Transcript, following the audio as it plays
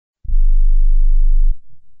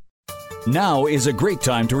Now is a great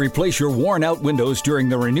time to replace your worn-out windows during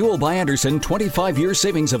the Renewal by Andersen 25-year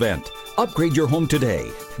savings event. Upgrade your home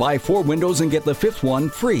today. Buy 4 windows and get the 5th one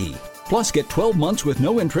free. Plus, get 12 months with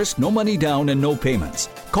no interest, no money down, and no payments.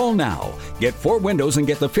 Call now. Get 4 windows and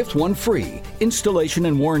get the 5th one free. Installation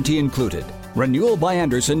and warranty included. Renewal by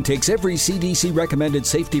Andersen takes every CDC-recommended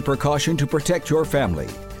safety precaution to protect your family.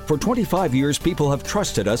 For 25 years, people have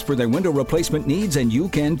trusted us for their window replacement needs, and you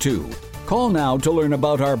can too. Call now to learn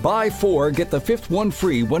about our buy 4, get the 5th one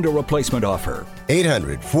free window replacement offer.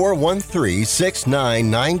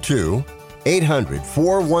 800-413-6992.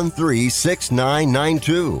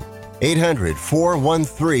 800-413-6992.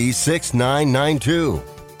 800-413-6992.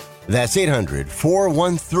 That's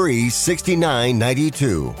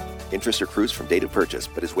 800-413-6992. Interest accrues from date of purchase,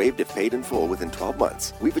 but is waived if paid in full within 12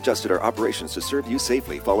 months. We've adjusted our operations to serve you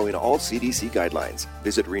safely following all CDC guidelines.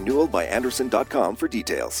 Visit renewalbyandersen.com for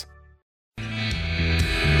details.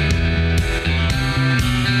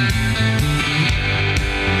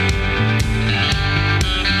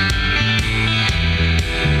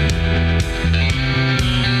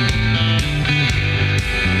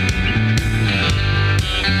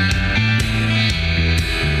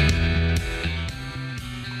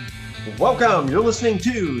 Welcome. You're listening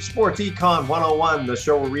to Sports Econ 101, the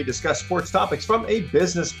show where we discuss sports topics from a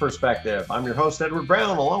business perspective. I'm your host, Edward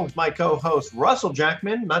Brown, along with my co-host, Russell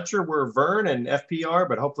Jackman. Not sure where Vern and FPR,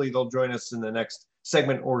 but hopefully they'll join us in the next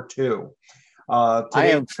segment or two. Today, I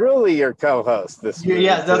am truly your co-host this week.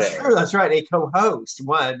 Yeah, that's true. That's right. A co-host,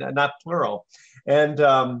 one, not plural. And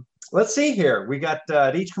let's see here. We got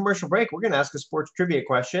at each commercial break, we're going to ask a sports trivia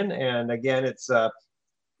question. And again, it's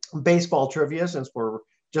baseball trivia since we're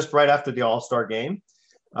just right after the All-Star game.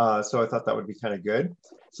 So I thought that would be kind of good.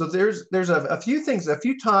 So there's a few things, a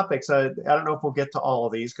few topics. I don't know if we'll get to all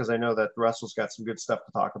of these because I know that Russell's got some good stuff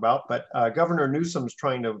to talk about. But Governor Newsom's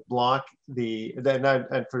trying to block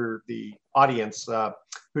and for the audience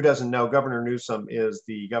who doesn't know, Governor Newsom is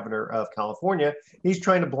the governor of California. He's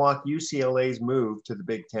trying to block UCLA's move to the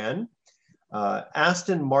Big Ten.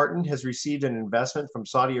 Aston Martin has received an investment from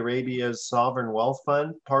Saudi Arabia's Sovereign Wealth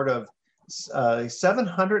Fund, part of a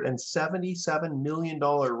 $777 million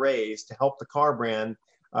raise to help the car brand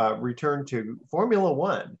return to Formula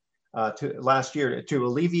One last year to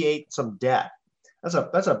alleviate some debt. That's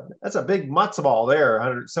a big matzo ball there,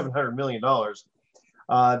 $700 million. The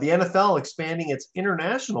NFL expanding its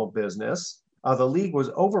international business. The league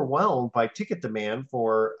was overwhelmed by ticket demand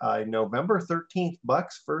for November 13th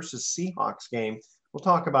Bucks versus Seahawks game. We'll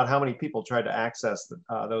talk about how many people tried to access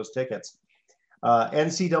those tickets.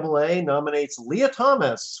 NCAA nominates Leah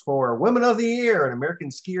Thomas for Women of the Year, an American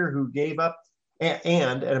skier who gave up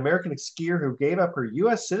her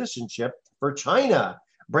U.S. citizenship for China.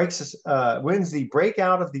 Wins the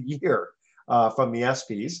Breakout of the Year from the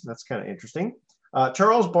ESPYs. That's kind of interesting.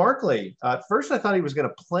 Charles Barkley. At first, I thought he was going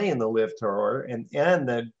to play in the Live Tour and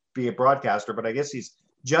then be a broadcaster, but I guess he's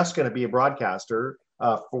just going to be a broadcaster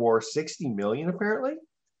for $60 million, apparently.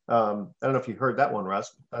 I don't know if you heard that one,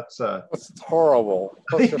 Russ. That's horrible.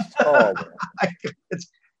 That's just horrible.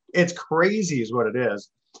 It's crazy is what it is.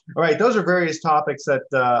 All right, those are various topics that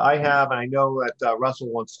I have, and I know that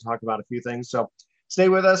Russell wants to talk about a few things. So stay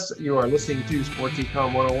with us. You are listening to Sports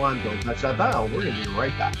Econ 101. Don't touch that dial. We're going to be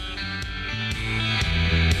right back.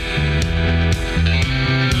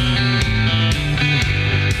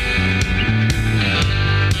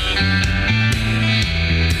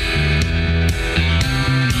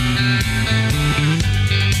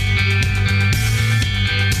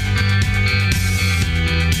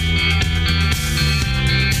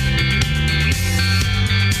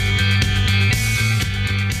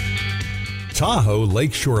 Tahoe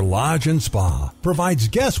Lakeshore Lodge and Spa provides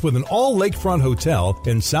guests with an all-lakefront hotel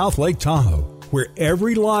in South Lake Tahoe, where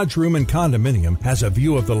every lodge room and condominium has a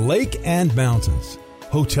view of the lake and mountains.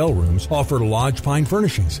 Hotel rooms offer lodge pine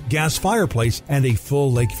furnishings, gas fireplace, and a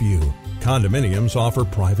full lake view. Condominiums offer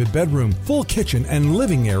private bedroom, full kitchen, and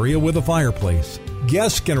living area with a fireplace.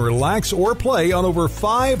 Guests can relax or play on over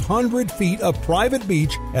 500 feet of private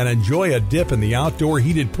beach and enjoy a dip in the outdoor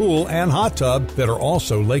heated pool and hot tub that are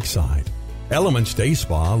also lakeside. Elements Day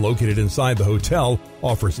Spa, located inside the hotel,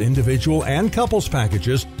 offers individual and couples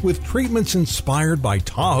packages with treatments inspired by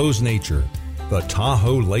Tahoe's nature. The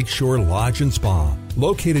Tahoe Lakeshore Lodge and Spa,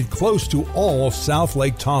 located close to all of South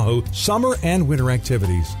Lake Tahoe summer and winter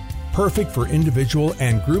activities. Perfect for individual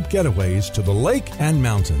and group getaways to the lake and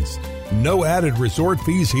mountains. No added resort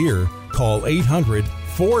fees here. Call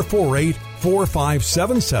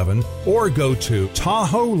 800-448-4577 or go to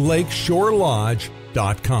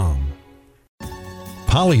TahoeLakeshoreLodge.com.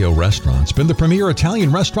 Palio Restaurant's been the premier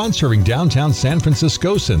Italian restaurant serving downtown San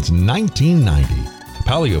Francisco since 1990.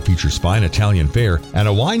 Palio features fine Italian fare and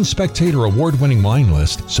a Wine Spectator award-winning wine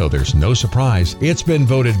list, so there's no surprise it's been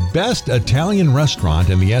voted Best Italian Restaurant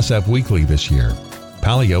in the SF Weekly this year.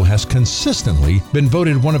 Palio has consistently been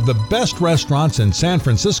voted one of the best restaurants in San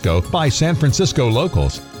Francisco by San Francisco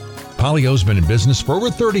locals. Palio's been in business for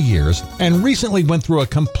over 30 years and recently went through a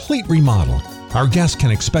complete remodel. Our guests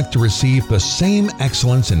can expect to receive the same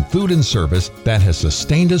excellence in food and service that has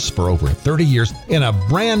sustained us for over 30 years in a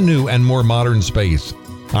brand new and more modern space.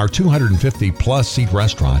 Our 250-plus seat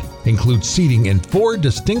restaurant includes seating in 4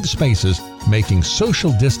 distinct spaces, making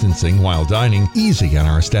social distancing while dining easy in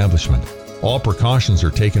our establishment. All precautions are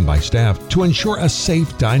taken by staff to ensure a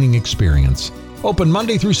safe dining experience. Open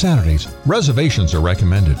Monday through Saturdays. Reservations are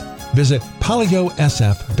recommended. Visit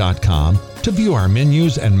paliosf.com to view our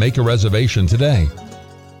menus and make a reservation today.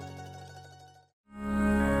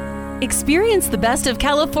 Experience the best of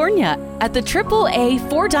California at the AAA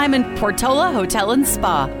 4-Diamond Portola Hotel and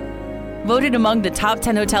Spa. Voted among the top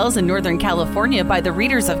 10 hotels in Northern California by the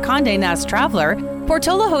readers of Condé Nast Traveler,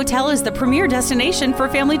 Portola Hotel is the premier destination for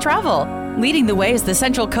family travel. Leading the way is the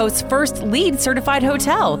Central Coast's first LEED certified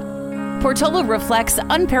hotel. Portola reflects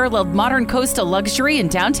unparalleled modern coastal luxury in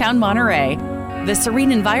downtown Monterey. The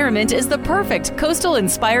serene environment is the perfect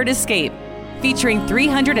coastal-inspired escape, featuring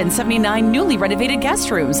 379 newly renovated guest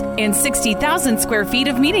rooms and 60,000 square feet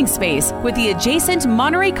of meeting space with the adjacent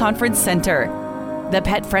Monterey Conference Center. The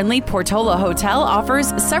pet-friendly Portola Hotel offers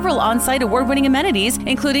several on-site award-winning amenities,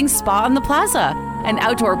 including spa on the plaza, an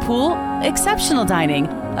outdoor pool, exceptional dining,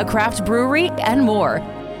 a craft brewery, and more.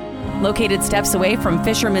 Located steps away from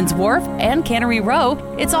Fisherman's Wharf and Cannery Row,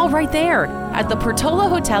 it's all right there at the Portola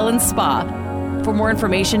Hotel and Spa. For more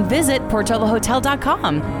information, visit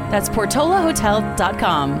portolahotel.com. That's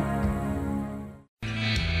portolahotel.com.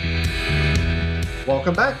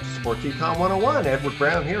 Welcome back to Sports Econ 101. Edward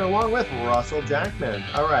Brown here along with Russell Jackman.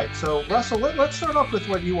 All right, so Russell, let's start off with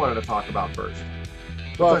what you wanted to talk about first.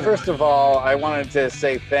 Well, first of all, I wanted to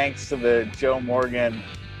say thanks to the Joe Morgan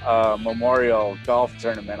Memorial Golf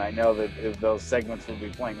Tournament. I know that those segments will be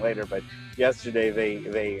playing later, but yesterday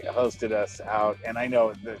they hosted us out, and I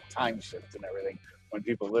know the time shift and everything. When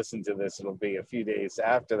people listen to this, it'll be a few days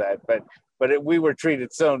after that. But we were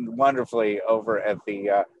treated so wonderfully over at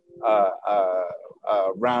the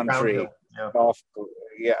Roundtree golf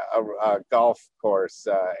course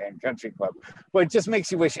and country club. But it just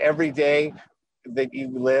makes you wish every day that you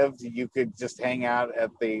lived, you could just hang out at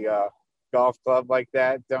the golf club like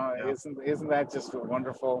that. Isn't that just a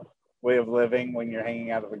wonderful way of living when you're hanging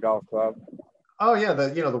out at the golf club? Oh yeah,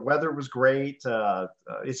 the weather was great.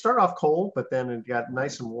 It started off cold, but then it got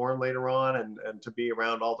nice and warm later on, and to be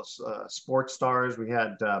around all the sports stars. We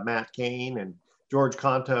had Matt Cain and George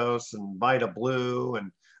Contos and Vida Blue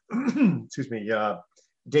and excuse me,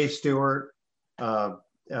 Dave Stewart, Dana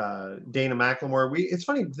McLemore. It's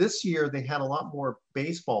funny, this year they had a lot more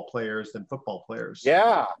baseball players than football players.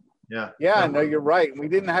 Yeah. No, No, you're right. We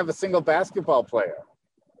didn't have a single basketball player.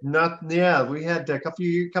 We had a couple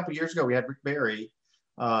years ago. We had Rick Barry,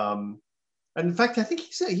 and in fact, I think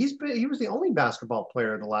he was the only basketball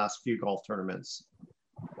player in the last few golf tournaments.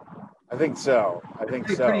 I think so.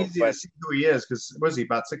 Pretty easy to see who he is, because was he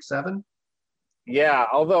about 6'7"? Yeah.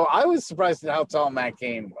 Although I was surprised at how tall Matt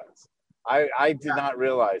Cain was. I did not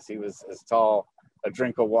realize he was as tall a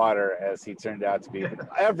drink of water as he turned out to be.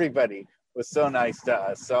 Everybody was so nice to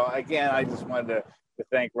us. So again, I just wanted to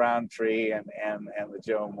thank Roundtree and the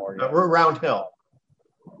Joe Morgan. We're Round Hill.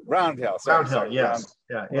 Sorry, yes.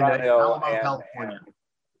 In Alamo, California.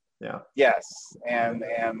 Yeah. Yes, and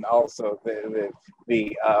also the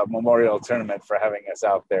Memorial Tournament for having us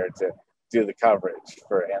out there to do the coverage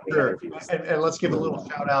and the interviews. And let's give a little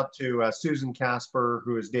shout out to Susan Casper,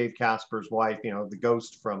 who is Dave Casper's wife. The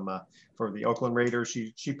ghost for the Oakland Raiders.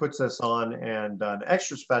 She puts us on, and an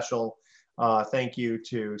extra special thank you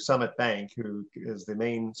to Summit Bank, who is the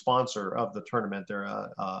main sponsor of the tournament. They're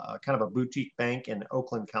a kind of a boutique bank in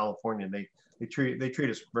Oakland, California. They treat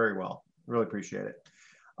us very well. Really appreciate it.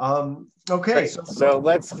 Okay, so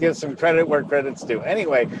let's give some credit where credit's due.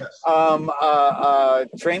 Anyway, yes.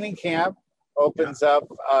 Training camp opens up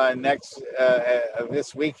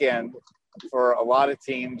this weekend for a lot of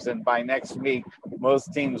teams, and by next week,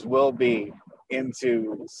 most teams will be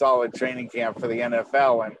into solid training camp for the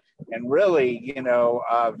NFL. And really,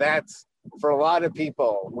 that's for a lot of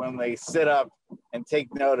people when they sit up and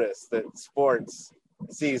take notice that sports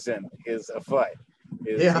season is afoot.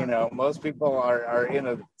 Most people are in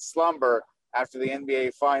a slumber after the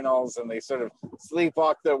NBA finals, and they sort of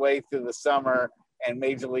sleepwalk their way through the summer, and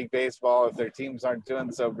Major League Baseball if their teams aren't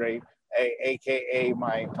doing so great, aka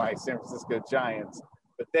my San Francisco Giants.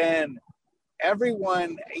 But then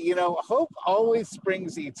everyone, hope always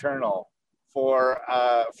springs eternal for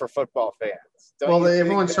football fans.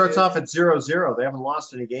 Everyone starts off at 0-0. They haven't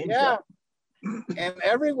lost any games yet. And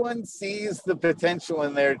everyone sees the potential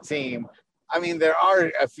in their team. I mean, there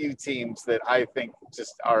are a few teams that I think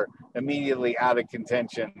just are immediately out of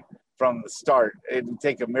contention from the start. It would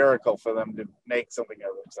take a miracle for them to make something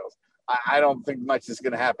of themselves. I don't think much is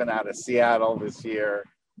going to happen out of Seattle this year.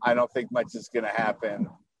 I don't think much is going to happen.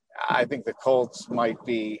 I think the Colts might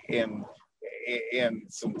be in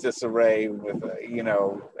some disarray with,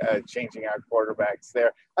 changing out quarterbacks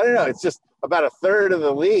there. I don't know. It's just about a third of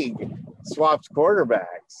the league swapped quarterbacks.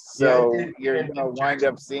 So you're going to wind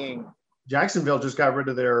up seeing. Jacksonville just got rid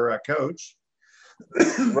of their coach.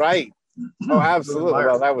 Right. Oh, absolutely.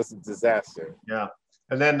 Well, that was a disaster. Yeah.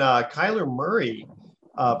 And then Kyler Murray,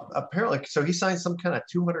 apparently, so he signed some kind of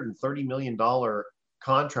 $230 million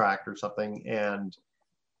contract or something. And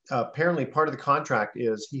apparently part of the contract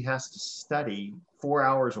is he has to study 4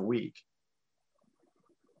 hours a week.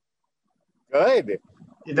 Good.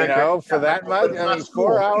 For that much,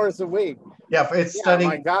 4 hours a week. Yeah, it's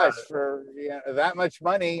studying. Oh my gosh, for that much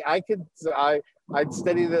money, I'd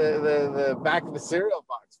study the back of the cereal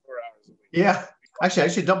box 4 hours a week. Yeah, actually, I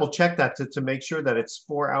should double check that to make sure that it's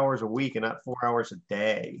 4 hours a week and not 4 hours a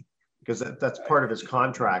day, because that's part of his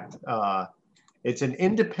contract. It's an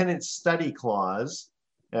independent study clause.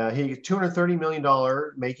 He $230 million,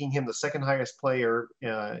 making him the second highest player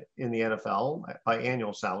in the NFL by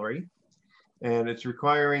annual salary. And it's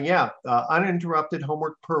requiring, uninterrupted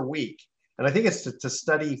homework per week. And I think it's to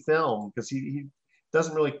study film, because he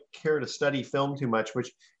doesn't really care to study film too much,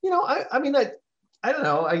 which, I don't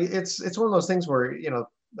know. It's one of those things where,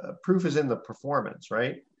 proof is in the performance,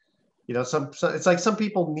 right? It's like some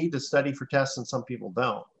people need to study for tests and some people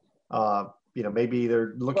don't. Maybe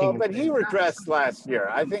they're looking. Well, but he regressed last year.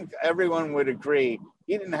 I think everyone would agree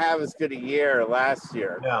he didn't have as good a year last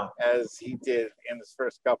year as he did in his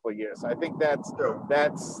first couple of years. I think that's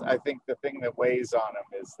I think the thing that weighs on him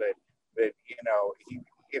is that if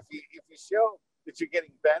you show that you're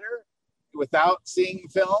getting better without seeing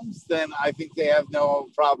films, then I think they have no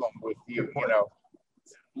problem with you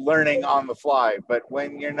learning on the fly. But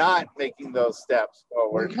when you're not making those steps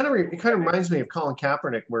forward, it kind of reminds me of Colin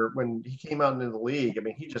Kaepernick, where when he came out into the league, I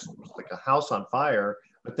mean, he just was like a house on fire.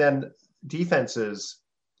 But then defenses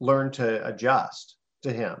learned to adjust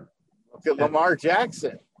to him. Look at Lamar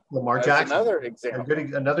Jackson. Another example.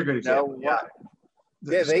 Another good example.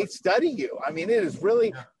 They study you. I mean, it is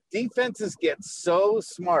really defenses get so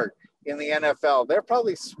smart in the NFL. They're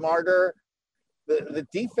probably smarter. The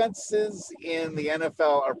defenses in the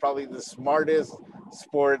NFL are probably the smartest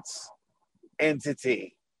sports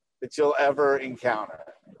entity that you'll ever encounter.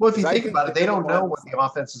 Well, if you think about it, they don't know what the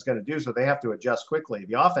offense is going to do, so they have to adjust quickly.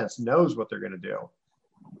 The offense knows what they're going to do.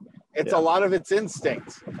 It's a lot of it's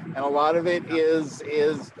instinct, and a lot of it is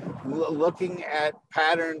looking at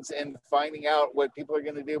patterns and finding out what people are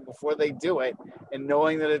going to do before they do it, and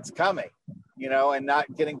knowing that it's coming, and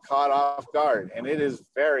not getting caught off guard. And it is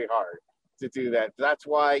very hard to do that. That's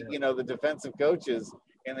why the defensive coaches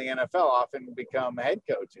in the NFL often become head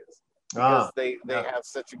coaches, because they have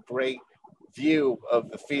such a great view of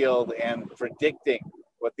the field and predicting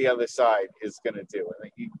what the other side is going to do.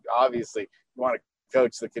 And you obviously want a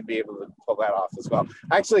coach that can be able to pull that off as well.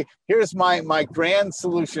 Actually, here's my grand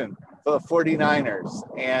solution for the 49ers,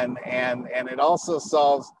 and it also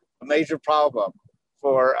solves a major problem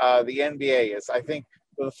for the NBA. Is I think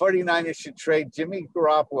the 49ers should trade Jimmy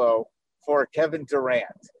Garoppolo for Kevin Durant.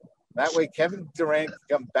 That way Kevin Durant can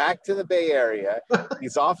come back to the Bay Area.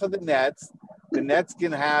 He's off of the Nets. The Nets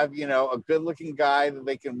can have, a good-looking guy that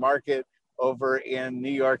they can market over in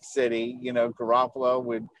New York City. Garoppolo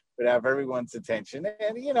would have everyone's attention.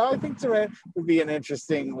 And, I think Durant would be an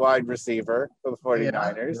interesting wide receiver for the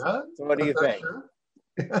 49ers. Yeah. So what do you think? Sure.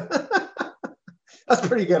 That's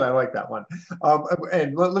pretty good. I like that one.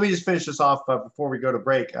 And let me just finish this off before we go to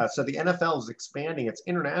break. So the NFL is expanding its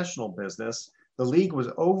international business. The league was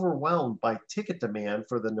overwhelmed by ticket demand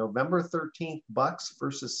for the November 13th Bucks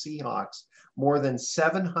versus Seahawks. More than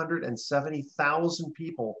 770,000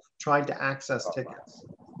 people tried to access tickets.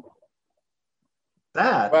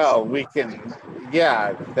 The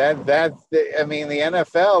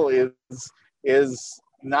NFL is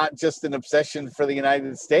not just an obsession for the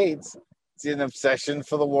United States. It's an obsession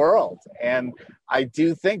for the world. And I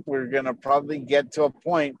do think we're going to probably get to a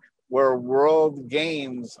point where world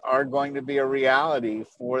games are going to be a reality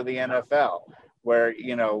for the NFL, where,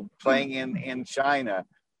 playing in China,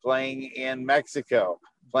 playing in Mexico,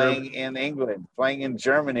 playing in England, playing in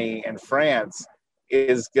Germany and France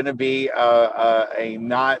is going to be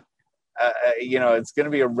it's going to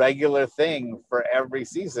be a regular thing for every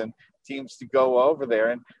season, teams to go over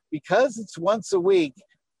there. And because it's once a week,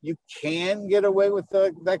 you can get away with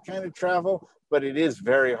that kind of travel, but it is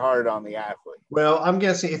very hard on the athlete. Well, I'm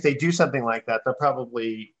guessing if they do something like that, they'll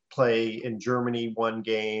probably play in Germany one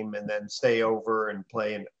game and then stay over and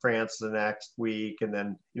play in France the next week. And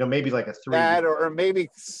then, maybe like a 3. That, or maybe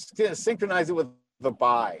synchronize it with the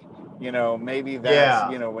bye, maybe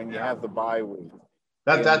that's, when you have the bye week.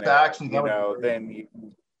 That would actually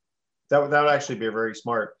be very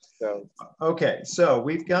smart. Okay, so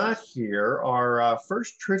we've got here our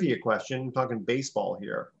first trivia question. I'm talking baseball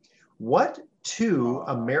here. What 2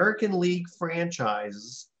 American League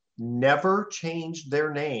franchises never changed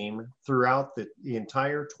their name throughout the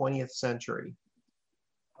entire 20th century?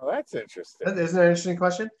 Oh, that's interesting. Isn't that an interesting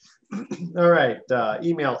question? All right.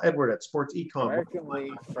 Email Edward@sportsecon. American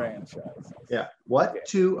League franchises. Yeah. What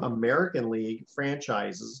 2 American League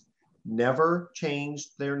franchises never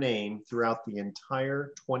changed their name throughout the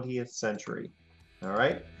entire 20th century? All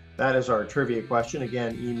right. That is our trivia question.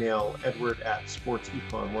 Again, email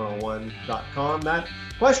edward@sportsecon101.com. That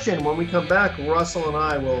question, when we come back, Russell and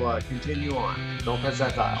I will continue on. Don't press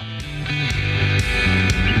that dial.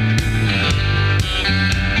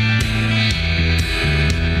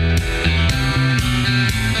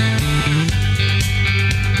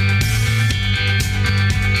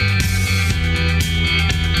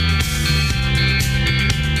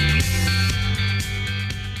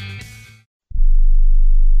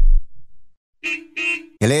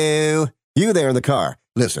 Hello? You there in the car.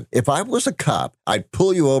 Listen, if I was a cop, I'd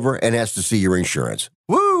pull you over and ask to see your insurance.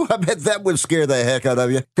 Woo! I bet that would scare the heck out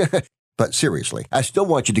of you. But seriously, I still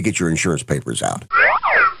want you to get your insurance papers out.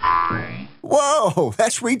 Whoa!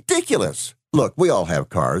 That's ridiculous. Look, we all have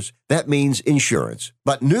cars. That means insurance.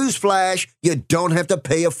 But newsflash, you don't have to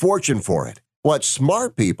pay a fortune for it. What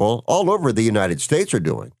smart people all over the United States are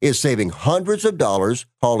doing is saving hundreds of dollars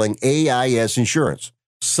hauling AIS insurance.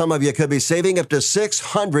 Some of you could be saving up to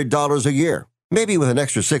 $600 a year. Maybe with an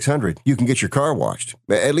extra $600, you can get your car washed,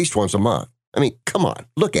 at least once a month. I mean, come on,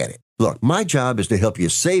 look at it. Look, my job is to help you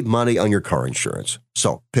save money on your car insurance.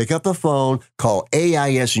 So pick up the phone, call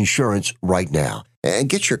AIS Insurance right now, and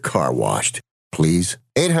get your car washed, please.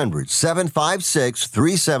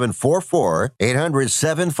 800-756-3744.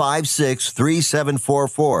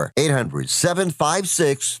 800-756-3744.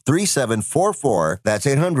 800-756-3744. That's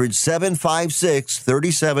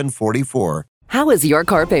 800-756-3744. How is your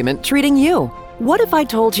car payment treating you? What if I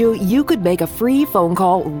told you you could make a free phone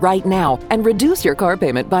call right now and reduce your car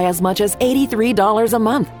payment by as much as $83 a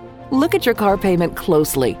month? Look at your car payment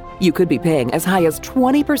closely. You could be paying as high as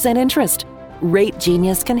 20% interest. Rate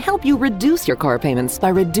Genius can help you reduce your car payments by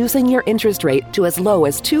reducing your interest rate to as low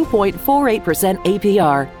as 2.48%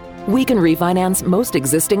 APR. We can refinance most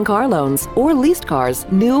existing car loans or leased cars,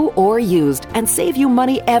 new or used, and save you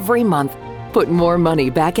money every month. Put more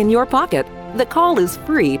money back in your pocket. The call is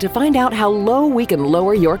free to find out how low we can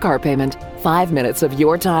lower your car payment. 5 minutes of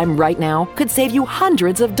your time right now could save you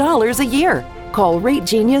hundreds of dollars a year. Call Rate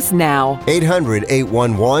Genius now.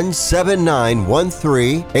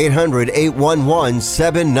 800-811-7913.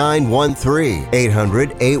 800-811-7913.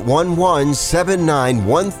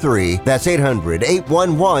 800-811-7913. That's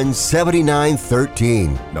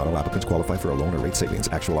 800-811-7913. Not all applicants qualify for a loan or rate savings.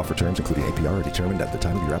 Actual offer terms, including APR, are determined at the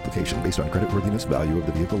time of your application based on creditworthiness, value of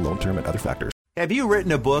the vehicle, loan term, and other factors. Have you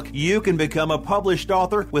written a book? You can become a published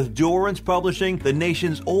author with Dorrance Publishing, the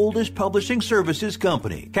nation's oldest publishing services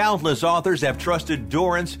company. Countless authors have trusted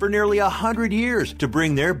Dorrance for nearly 100 years to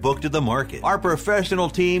bring their book to the market. Our professional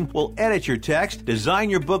team will edit your text, design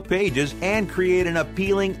your book pages, and create an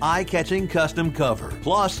appealing, eye-catching custom cover.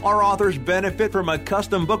 Plus, our authors benefit from a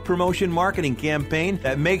custom book promotion marketing campaign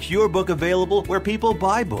that makes your book available where people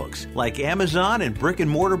buy books, like Amazon and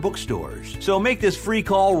brick-and-mortar bookstores. So make this free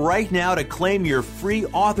call right now to claim your free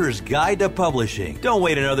author's guide to publishing. Don't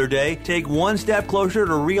wait another day. Take one step closer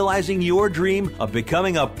to realizing your dream of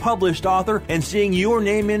becoming a published author and seeing your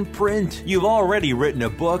name in print. You've already written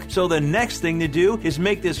a book, so the next thing to do is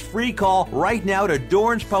make this free call right now to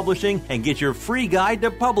Dorrance Publishing and get your free guide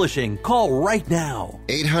to publishing. Call right now.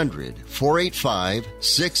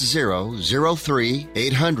 800-485-6003.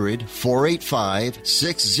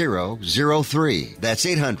 800-485-6003. That's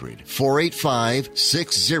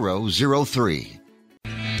 800-485-6003.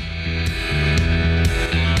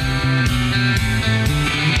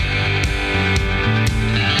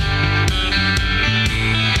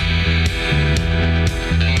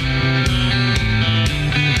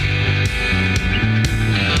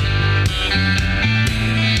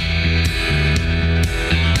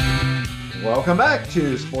 Welcome back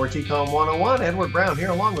to Sports Econ 101. Edward Brown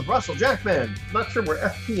here along with Russell Jackman. Not sure where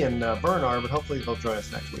FP and Vern are, but hopefully they'll join us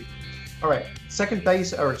next week. All right,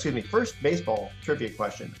 first baseball trivia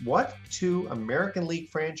question. What two American League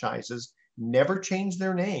franchises never changed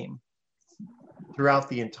their name throughout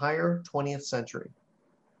the entire 20th century?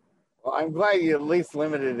 Well, I'm glad you at least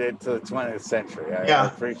limited it to the 20th century. I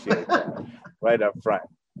appreciate that right up front.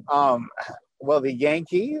 Well, the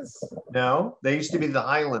Yankees? No, they used to be the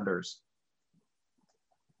Highlanders.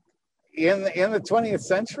 In the 20th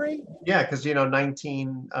century? Yeah, because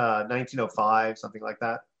 1905, something like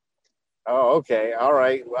that. Oh, okay, all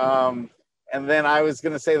right. And then I was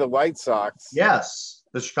going to say the White Sox. Yes,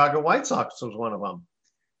 the Chicago White Sox was one of them.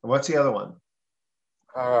 And what's the other one?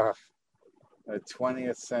 The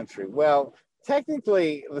 20th century. Well,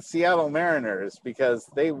 technically the Seattle Mariners, because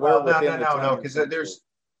they were within the 20th because century. there's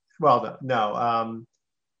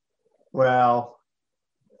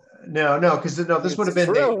because this would have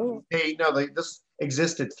been this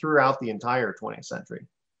existed throughout the entire 20th century.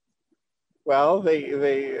 Well,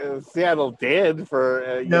 they Seattle did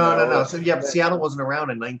for no. So but Seattle wasn't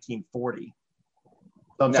around in 1940.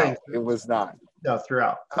 So I'm saying it was not. No,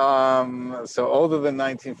 throughout. So older than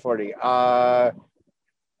 1940. I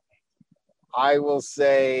will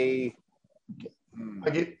say.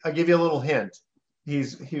 I'll give you a little hint. He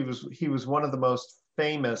was one of the most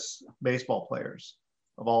famous baseball players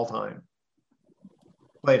of all time.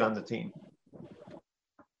 Played on the team.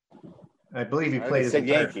 I believe he played. Said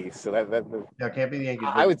Yankees, so that can't be the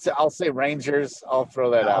Yankees. I'll say Rangers. I'll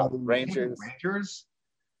throw that out. Rangers.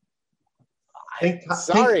 I'm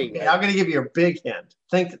going to give you a big hint.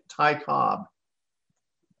 Think Ty Cobb.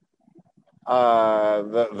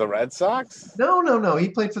 The Red Sox? No. He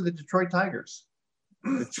played for the Detroit Tigers.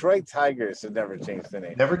 Detroit Tigers have never changed the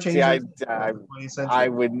name. Never changed. I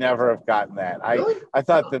would never have gotten that. Really? I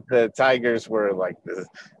thought that the Tigers were like the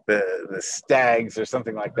Stags or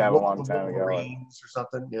something like that a long time ago. Wolverines or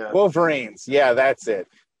something. Yeah. Wolverines. Yeah, that's it.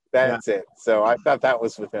 That's it. So I thought that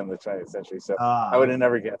was within the 20th century. So I would have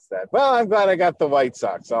never guessed that. Well, I'm glad I got the White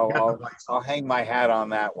Sox. I'll hang my hat on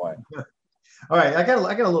that one. All right, I got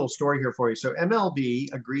a little story here for you. So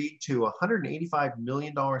MLB agreed to a $185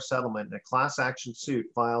 million settlement in a class action suit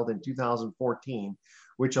filed in 2014,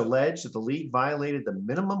 which alleged that the league violated the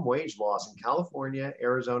minimum wage laws in California,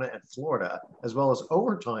 Arizona, and Florida, as well as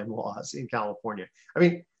overtime laws in California. I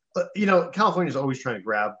mean, California is always trying to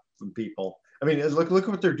grab from people. I mean, look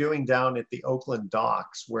what they're doing down at the Oakland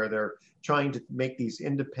docks, where they're trying to make these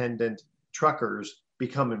independent truckers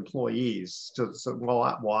become employees.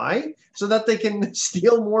 Why? So that they can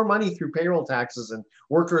steal more money through payroll taxes and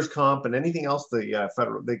workers' comp and anything else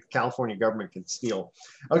the California government can steal.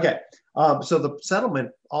 Okay, so the settlement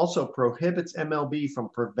also prohibits MLB from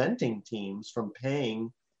preventing teams from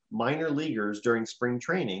paying minor leaguers during spring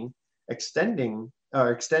training, extended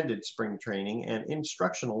spring training, and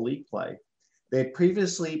instructional league play. They had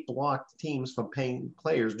previously blocked teams from paying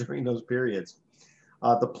players during those periods.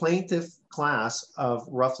 The plaintiff class of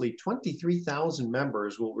roughly 23,000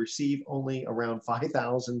 members will receive only around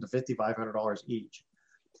 $5,000 to $5,500 each.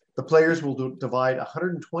 The players will divide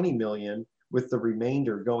 $120 million, with the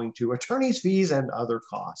remainder going to attorney's fees and other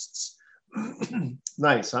costs.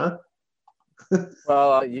 Nice, huh?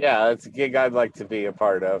 Well, yeah, it's a gig I'd like to be a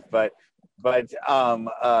part of, but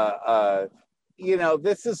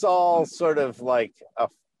this is all sort of like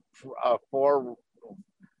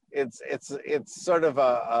it's sort of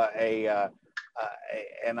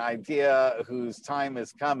an idea whose time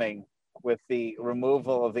is coming with the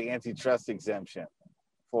removal of the antitrust exemption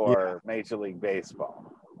for Major League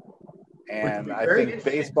Baseball. And I think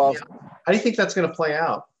baseball. How do you think that's going to play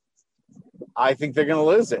out? I think they're going to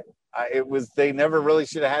lose it. They never really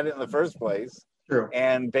should have had it in the first place. True.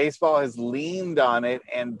 And baseball has leaned on it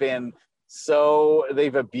and they've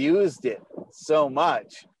abused it so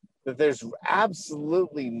much that there's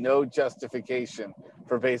absolutely no justification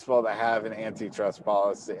for baseball to have an antitrust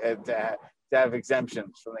policy, to have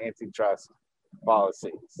exemptions from the antitrust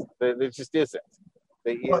policies. There just isn't.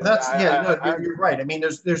 You're right. I mean,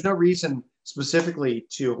 there's no reason specifically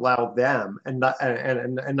to allow them and not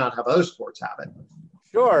have other sports have it.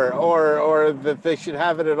 Sure, or that they should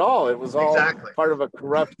have it at all. It was all part of a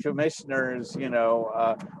corrupt commissioner's,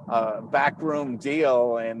 backroom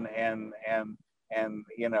deal and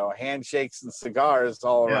handshakes and cigars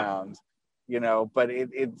all around, but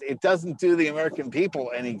it doesn't do the American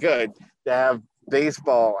people any good to have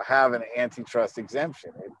baseball have an antitrust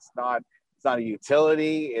exemption. It's not a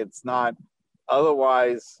utility. It's not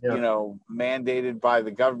otherwise, mandated by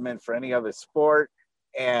the government for any other sport.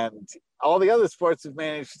 And all the other sports have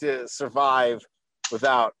managed to survive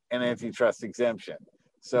without an antitrust exemption.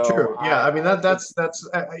 So true. Yeah, I mean that's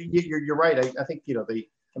you're right. I think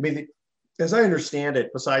as I understand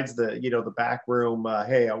it, besides the back room,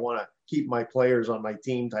 hey, I want to keep my players on my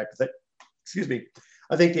team type of thing. Excuse me.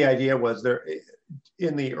 I think the idea was there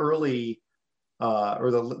in the early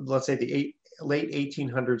let's say the late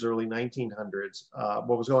 1800s, early 1900s.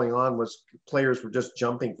 What was going on was players were just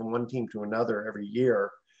jumping from one team to another every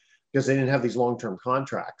year because they didn't have these long-term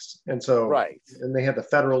contracts, and so right. And they had the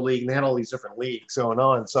federal league, and they had all these different leagues going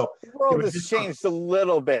on. So the world has changed a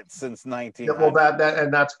little bit since 1900. Well,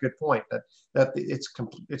 that's a good point. That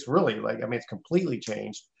it's really it's completely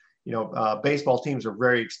changed. Baseball teams are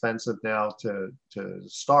very expensive now to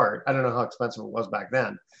start. I don't know how expensive it was back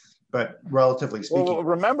then, but relatively speaking. Well,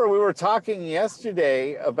 remember we were talking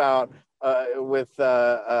yesterday about with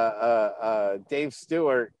Dave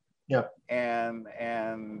Stewart. Yeah. And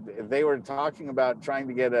they were talking about trying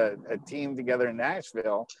to get a team together in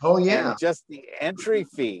Nashville. Oh yeah. And just the entry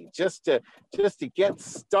fee, just to get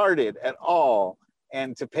started at all,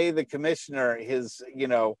 and to pay the commissioner his,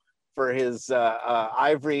 for his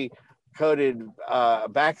ivory coated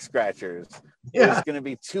back scratchers, is going to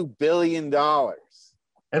be $2 billion.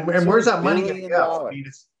 And where's that money going to go? I mean,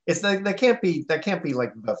 it's that can't be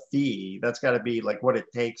like the fee. That's got to be like what it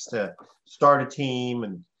takes to start a team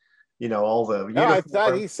and all the. No, I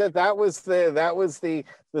thought he said that was the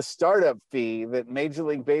startup fee that Major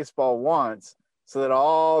League Baseball wants, so that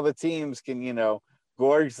all the teams can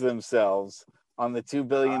gorge themselves on the $2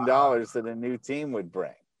 billion that a new team would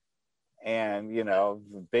bring, and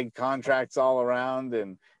big contracts all around,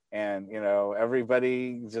 and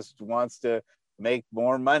everybody just wants to make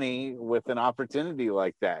more money with an opportunity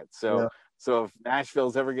like that. So if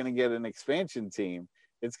Nashville's ever going to get an expansion team,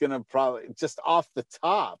 it's going to probably just off the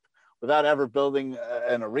top, without ever building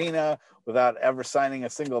an arena, without ever signing a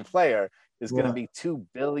single player, is going to be $2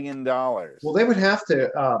 billion. Well, they would have to,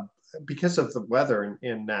 because of the weather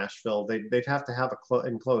in Nashville, they'd have to have a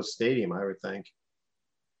enclosed stadium, I would think.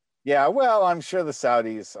 Yeah, well, I'm sure the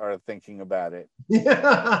Saudis are thinking about it.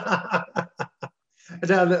 Now,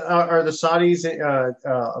 are the Saudis,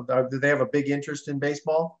 do they have a big interest in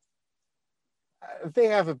baseball? They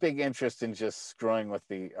have a big interest in just screwing with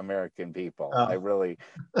the American people. I really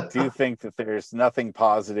do think that there's nothing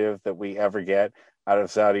positive that we ever get out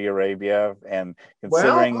of Saudi Arabia, and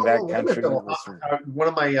considering that country. One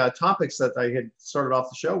of my topics that I had started off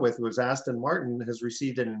the show with was Aston Martin has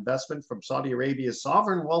received an investment from Saudi Arabia's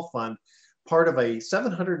sovereign wealth fund, part of a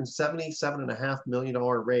 $777.5 million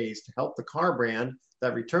raise to help the car brand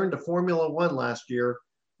that returned to Formula One last year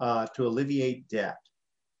to alleviate debt.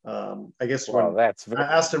 I guess when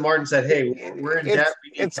Aston Martin said, "Hey, we're in debt,"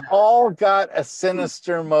 it's all got a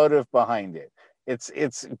sinister motive behind it. It's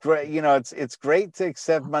great, it's great to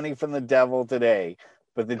accept money from the devil today,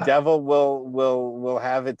 but the devil will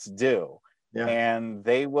have its due, and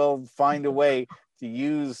they will find a way to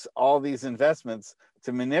use all these investments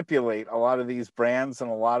to manipulate a lot of these brands and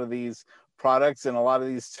a lot of these products and a lot of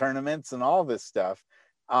these tournaments and all this stuff.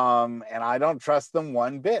 And I don't trust them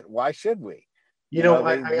one bit. Why should we?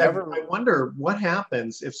 I wonder what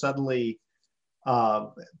happens if suddenly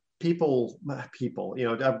people,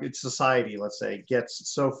 society, let's say,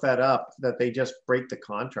 gets so fed up that they just break the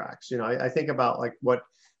contracts. I think about like what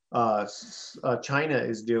China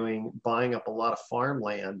is doing, buying up a lot of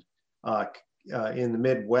farmland in the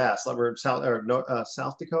Midwest, like South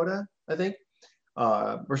Dakota, I think,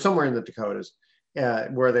 or somewhere in the Dakotas.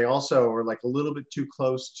 Where they also are like a little bit too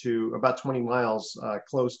close to, about 20 miles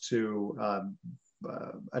close to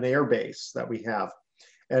an air base that we have.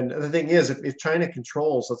 And the thing is, if China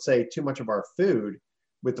controls, let's say, too much of our food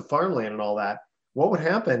with the farmland and all that, what would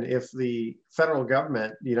happen if the federal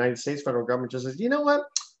government, the United States federal government, just says, you know what,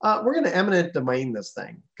 we're going to eminent domain this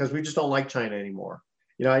thing because we just don't like China anymore.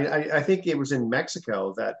 I think it was in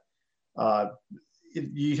Mexico that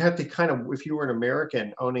you'd have to kind of, if you were an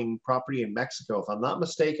American owning property in Mexico, if I'm not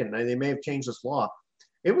mistaken, and they may have changed this law,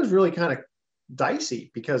 it was really kind of dicey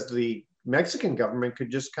because the Mexican government could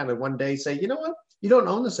just kind of one day say, you know what, you don't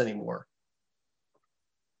own this anymore.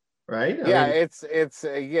 Right? And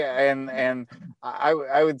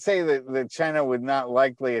I would say that China would not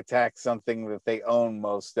likely attack something that they own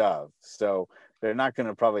most of. So they're not going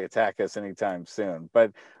to probably attack us anytime soon.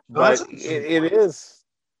 But it is.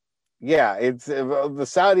 Yeah, it's the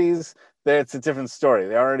Saudis. It's a different story.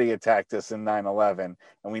 They already attacked us in 9/11,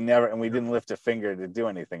 and we didn't lift a finger to do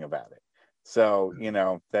anything about it. So when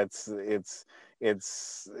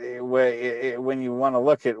you want to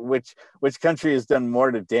look at which country has done more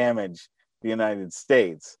to damage the United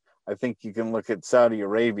States, I think you can look at Saudi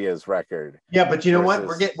Arabia's record. Yeah, but you know what?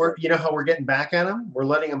 We're you know how we're getting back at them? We're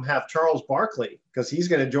letting them have Charles Barkley because he's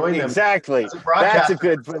going to join them. Exactly. That's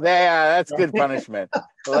good punishment.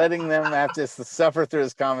 Letting them have to suffer through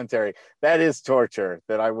his commentary. That is torture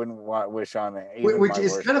that I wouldn't wish on it. Which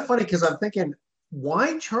is kind of funny because I'm thinking,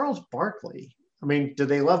 why Charles Barkley? I mean, do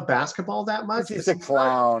they love basketball that much? He's a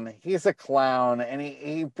clown. He's a clown, and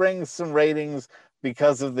he brings some ratings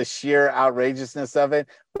because of the sheer outrageousness of it.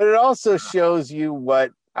 But it also shows you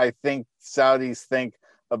what I think Saudis think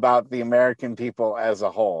about the American people as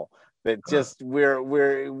a whole. That just we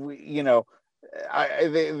you know,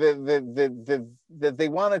 that they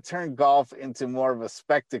want to turn golf into more of a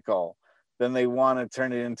spectacle than they want to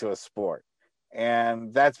turn it into a sport.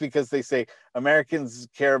 And that's because they say Americans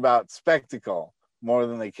care about spectacle more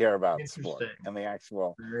than they care about sport and the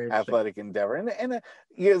actual athletic endeavor. And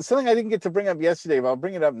you know, something I didn't get to bring up yesterday, but I'll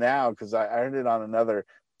bring it up now because I heard it on another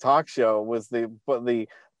talk show, was the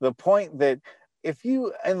point that if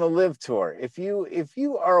you, in the Live Tour, if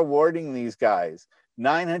you are awarding these guys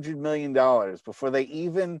 $900 million before they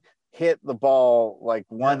even hit the ball like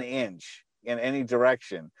 1 inch in any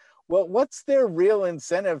direction, well, what's their real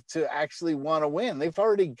incentive to actually want to win? They've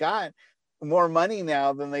already got more money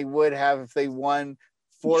now than they would have if they won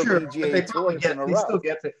 4 PGA Tours in a row. Still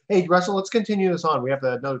get it. Hey, Russell, let's continue this on. We have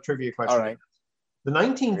another trivia question. All right. The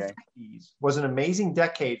 1950s was an amazing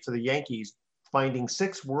decade for the Yankees, finding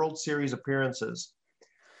 6 World Series appearances.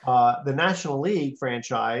 The National League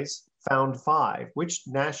franchise found 5. Which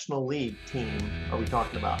National League team are we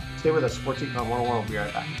talking about? Stay with us. Sports Econ 101. We'll be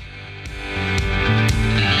right back.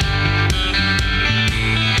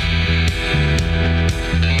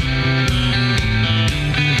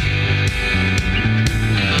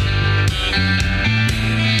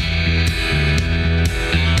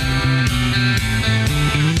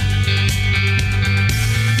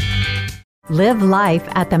 Live life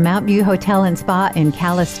at the Mount View Hotel and Spa in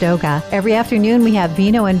Calistoga. Every afternoon we have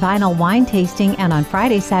vino and vinyl wine tasting, and on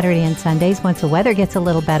Fridays, Saturday, and Sundays, once the weather gets a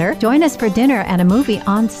little better, join us for dinner and a movie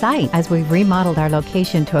on site as we've remodeled our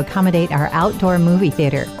location to accommodate our outdoor movie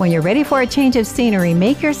theater. When you're ready for a change of scenery,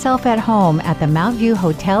 make yourself at home at the Mount View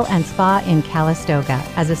Hotel and Spa in Calistoga.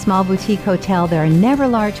 As a small boutique hotel, there are never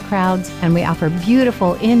large crowds, and we offer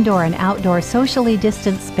beautiful indoor and outdoor socially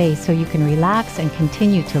distanced space so you can relax and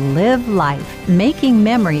continue to live life. Making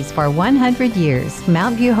memories for 100 years.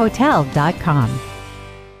 MountViewHotel.com.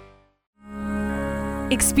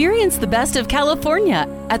 Experience the best of California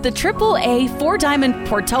at the AAA 4-Diamond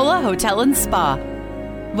Portola Hotel and Spa.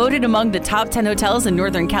 Voted among the top 10 hotels in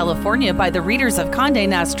Northern California by the readers of Condé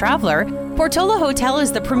Nast Traveler, Portola Hotel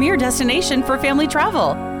is the premier destination for family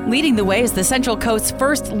travel. Leading the way is the Central Coast's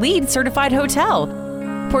first LEED certified hotel.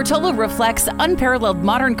 Portola reflects unparalleled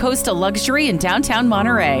modern coastal luxury in downtown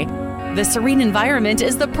Monterey. The serene environment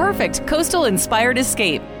is the perfect coastal-inspired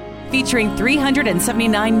escape, featuring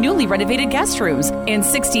 379 newly renovated guest rooms and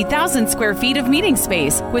 60,000 square feet of meeting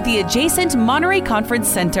space with the adjacent Monterey Conference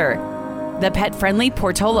Center. The pet-friendly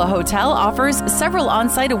Portola Hotel offers several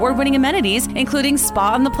on-site award-winning amenities, including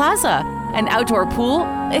spa on the plaza, an outdoor pool,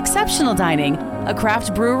 exceptional dining, a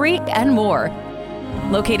craft brewery, and more.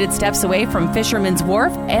 Located steps away from Fisherman's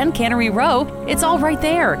Wharf and Cannery Row, it's all right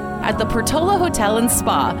there at the Portola Hotel and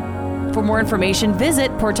Spa. For more information,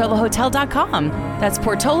 visit PortolaHotel.com. That's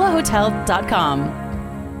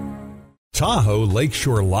PortolaHotel.com. Tahoe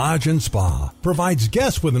Lakeshore Lodge and Spa provides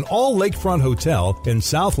guests with an all-lakefront hotel in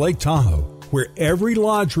South Lake Tahoe, where every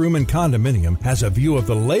lodge room and condominium has a view of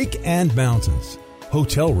the lake and mountains.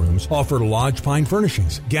 Hotel rooms offer lodge pine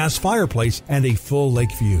furnishings, gas fireplace, and a full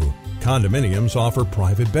lake view. Condominiums offer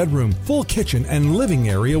private bedroom, full kitchen, and living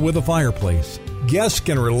area with a fireplace. Guests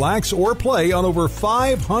can relax or play on over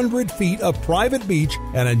 500 feet of private beach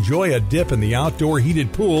and enjoy a dip in the outdoor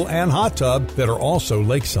heated pool and hot tub that are also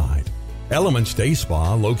lakeside. Elements Day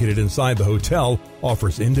Spa, located inside the hotel,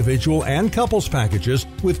 offers individual and couples packages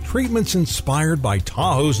with treatments inspired by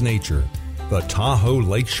Tahoe's nature. The Tahoe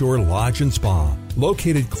Lakeshore Lodge and Spa,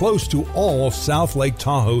 located close to all of South Lake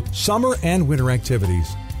Tahoe summer and winter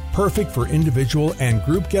activities. Perfect for individual and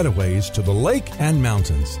group getaways to the lake and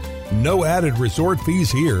mountains. No added resort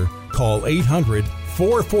fees here. Call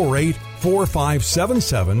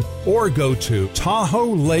 800-448-4577 or go to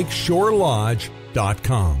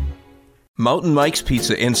TahoeLakeshoreLodge.com. Mountain Mike's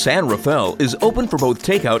Pizza in San Rafael is open for both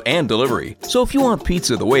takeout and delivery. So if you want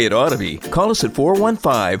pizza the way it ought to be, call us at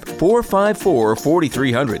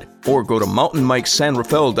 415-454-4300 or go to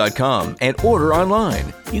mountainmikesanrafael.com and order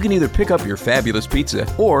online. You can either pick up your fabulous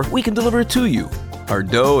pizza or we can deliver it to you. Our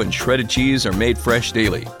dough and shredded cheese are made fresh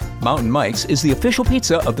daily. Mountain Mike's is the official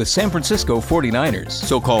pizza of the San Francisco 49ers.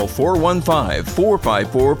 So call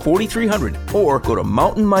 415-454-4300 or go to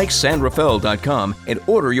mountainmikesanrafael.com and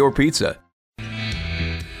order your pizza.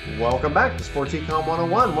 Welcome back to Sports Econ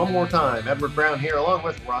 101. One more time. Edward Brown here along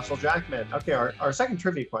with Russell Jackman. Okay, our second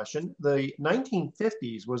trivia question. The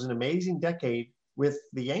 1950s was an amazing decade with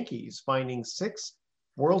the Yankees finding 6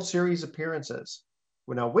 World Series appearances.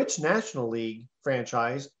 Well, now, which National League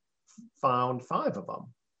franchise found 5 of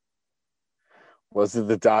them? Was it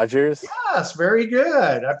the Dodgers? Yes, very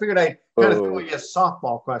good. I figured I'd kind of throw you a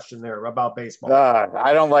softball question there about baseball.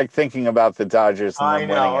 I don't like thinking about the Dodgers and them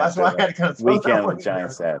winning. That's why I had to kind of throw weekend that one the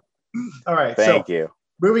Giants had. All right. Thank you.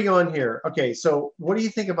 Moving on here. Okay, so what do you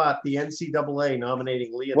think about the NCAA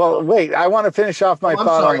nominating Leah? Well, wait, I want to finish off my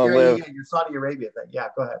thought on the LIV. Your Saudi Arabia thing. Yeah,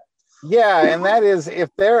 go ahead. Yeah, and that is if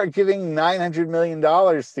they're giving $900 million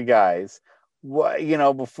to guys,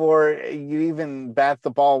 before you even bat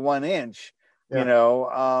the ball 1 inch,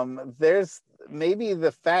 there's maybe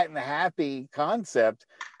the fat and happy concept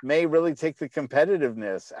may really take the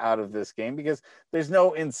competitiveness out of this game because there's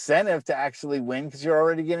no incentive to actually win because you're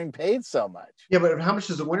already getting paid so much. Yeah, but how much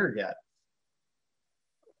does the winner get?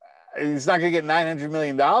 He's not going to get $900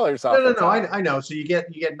 million off. No. I know. So you get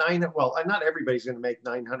 9. Well, not everybody's going to make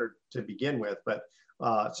 900 to begin with, but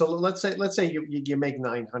so let's say you make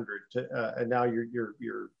 900 and now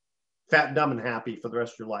you're fat, dumb, and happy for the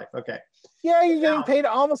rest of your life. Okay. Yeah, you're getting paid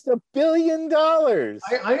almost $1 billion.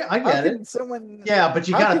 I get it. But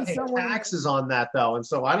you got to pay taxes on that though, and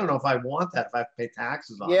so I don't know if I want that if I have to pay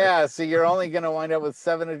taxes on it. Yeah, so you're only going to wind up with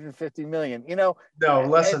 $750 million. No,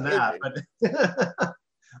 less than that. But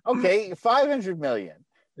okay, $500 million.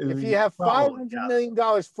 If you have $500 million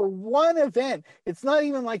for one event, it's not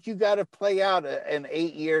even like you got to play out an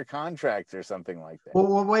 8-year contract or something like that.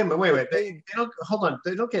 Well, wait a minute. They don't hold on.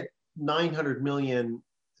 They don't get 900 million.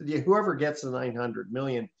 Whoever gets the 900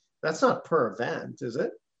 million, that's not per event, is it?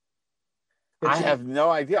 I have no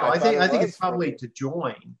idea. I think it's probably to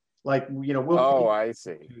join. Like, I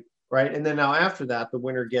see. Right. And then now after that, the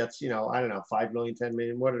winner gets, I don't know, 5 million, 10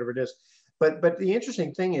 million, whatever it is. But the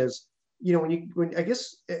interesting thing is, when I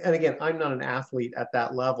guess, and again, I'm not an athlete at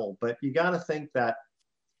that level, but you got to think that,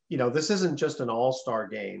 this isn't just an all-star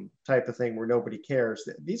game type of thing where nobody cares.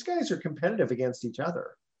 These guys are competitive against each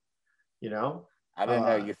other, I don't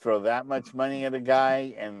know. You throw that much money at a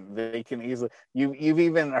guy and they can easily, you've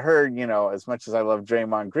even heard, as much as I love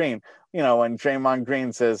Draymond Green, when Draymond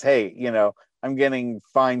Green says, hey, I'm getting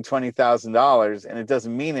fined $20,000 and it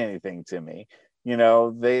doesn't mean anything to me.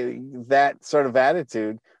 That sort of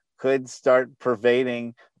attitude could start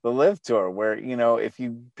pervading the LIV Tour where, if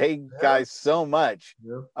you pay guys so much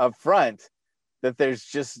up front that there's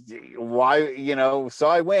just why, so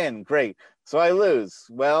I win, great. So I lose.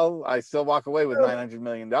 Well, I still walk away with $900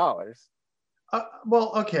 million.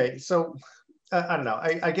 Well, okay. So I don't know.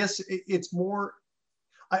 I guess it's more,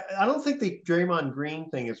 I don't think the Draymond Green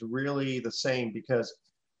thing is really the same because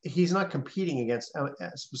he's not competing against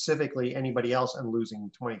specifically anybody else and losing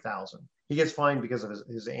 20,000. He gets fined because of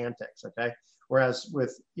his antics. Okay. Whereas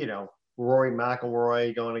with, Rory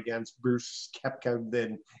McIlroy going against Bruce Koepka,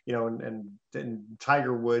 then, and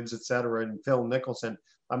Tiger Woods, et cetera, and Phil Mickelson.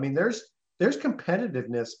 I mean, there's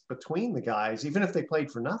competitiveness between the guys, even if they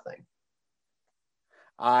played for nothing.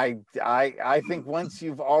 I think once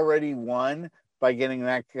you've already won by getting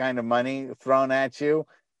that kind of money thrown at you,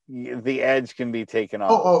 the edge can be taken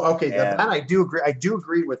off. Okay. That I do agree. I do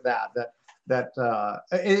agree with that.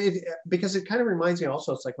 Because it kind of reminds me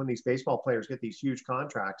also, it's like when these baseball players get these huge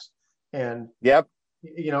contracts and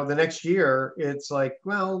the next year it's like,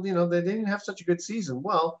 well, they didn't have such a good season.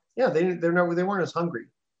 Well, yeah, they weren't as hungry.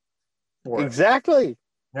 Exactly.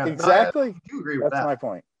 Yeah, exactly. I do agree with that. That's my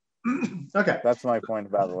point. Okay. That's my point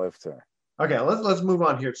about the LIV Tour. Okay, let's move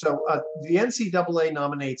on here. So the NCAA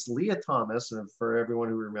nominates Leah Thomas, and for everyone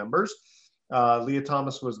who remembers, Leah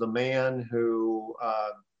Thomas was the man who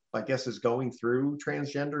I guess is going through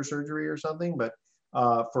transgender surgery or something, but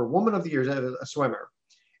for Woman of the Year, a swimmer.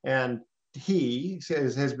 And he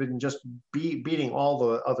has been just beating all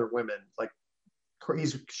the other women, like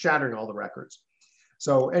he's shattering all the records.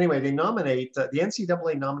 So anyway, they nominate, the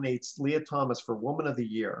NCAA nominates Leah Thomas for Woman of the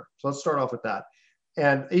Year. So let's start off with that.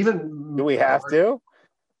 And even... Do we have to?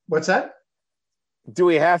 What's that? Do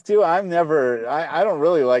we have to? I don't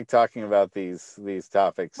really like talking about these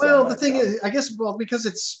topics. Well, the thing is, I guess, because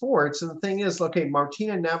it's sports, and the thing is, okay,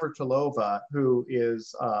 Martina Navratilova, who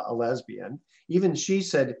is a lesbian, even she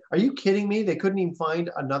said, are you kidding me? They couldn't even find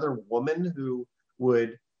another woman who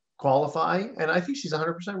would qualify. And I think she's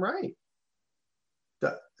 100% right.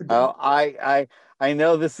 Oh, I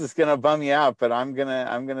know this is gonna bum you out, but I'm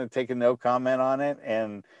gonna take a no comment on it,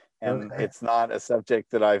 and Okay. it's not a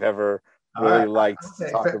subject that I've ever All really right. liked to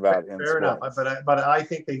Okay. talk about in Fair enough. sports. But I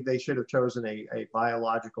think they should have chosen a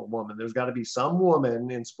biological woman. There's got to be some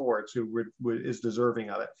woman in sports who is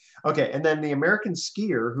deserving of it. Okay. And then the American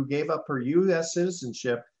skier who gave up her U.S.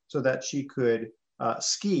 citizenship so that she could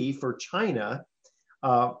ski for China.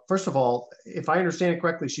 First of all, if I understand it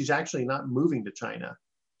correctly, she's actually not moving to China.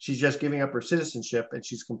 She's just giving up her citizenship and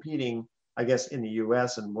she's competing, I guess, in the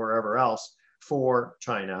U.S. and wherever else for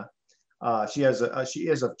China. She is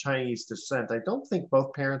of Chinese descent. I don't think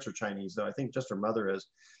both parents are Chinese, though. I think just her mother is.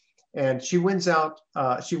 And she wins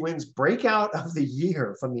breakout of the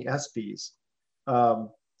year from the ESPYs.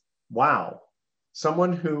 Wow.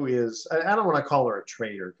 Someone who is, I don't want to call her a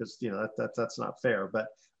traitor because that's not fair,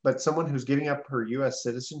 but someone who's giving up her U.S.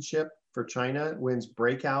 citizenship for China wins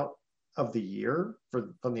breakout of the year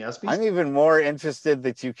from the ESPYs. I'm even more interested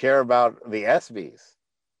that you care about the ESPYs.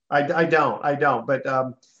 I don't, but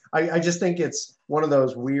I just think it's one of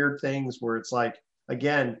those weird things where it's like,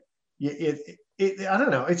 again, I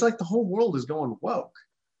don't know. It's like the whole world is going woke.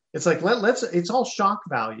 It's like, it's all shock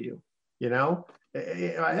value, None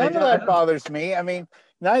of that bothers me. I mean,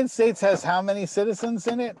 United States has how many citizens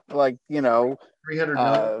in it? 300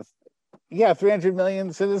 million. Yeah, 300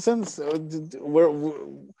 million citizens.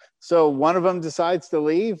 So one of them decides to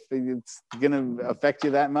leave. It's going to affect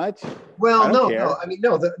you that much? Well, no. I mean,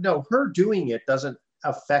 no. Her doing it doesn't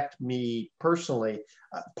affect me personally.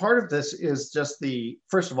 Part of this is just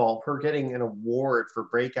first of all, her getting an award for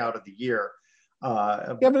breakout of the year.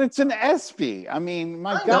 Yeah, but it's an ESPY. I mean,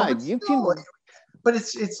 my God, you can. But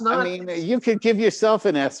it's not. I mean, you could give yourself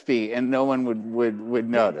an ESPY and no one would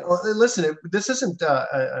notice. Listen, this isn't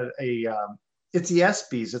it's the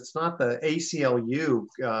ESPYs. It's not the ACLU.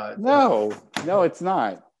 No, it's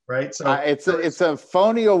not. Right. So it's a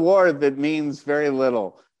phony award that means very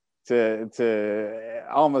little to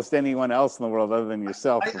almost anyone else in the world other than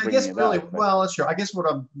yourself. I guess really, well, that's true. I guess what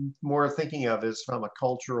I'm more thinking of is from a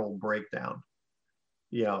cultural breakdown.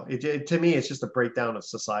 To me, it's just a breakdown of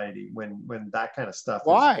society when that kind of stuff.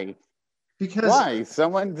 Why? Because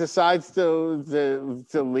someone decides to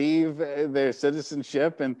leave their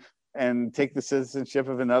citizenship and take the citizenship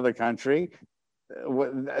of another country.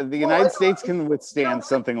 The United States can withstand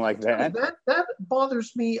something like that. That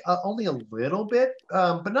bothers me only a little bit,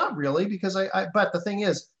 but not really, because but the thing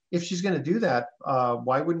is, if she's going to do that,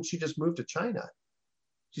 why wouldn't she just move to China?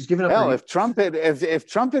 She's given up. Hell, if Trump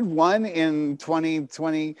had won in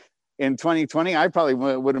 2020, I probably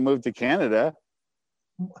would have moved to Canada.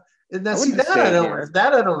 That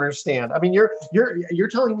I don't understand. I mean, you're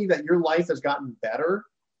telling me that your life has gotten better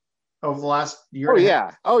over the last year?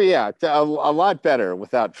 Oh yeah, a lot better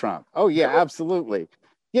without Trump. Oh yeah, absolutely.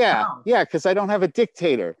 Yeah, because I don't have a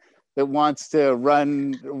dictator that wants to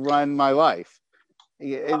run my life,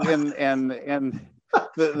 and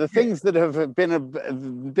the things that have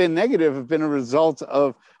been negative have been a result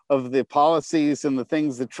of the policies and the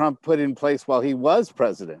things that Trump put in place while he was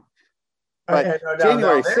president. But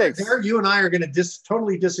January 6th. There you and I are going to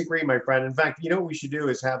totally disagree, my friend. In fact, what we should do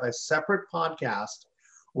is have a separate podcast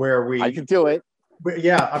where I can do it.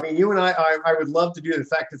 Yeah, I mean, you and I would love to do it. In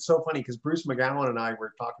fact, it's so funny because Bruce McGowan and I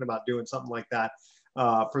were talking about doing something like that.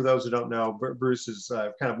 For those who don't know, Bruce is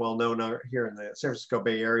kind of well known here in the San Francisco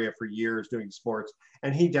Bay Area for years doing sports,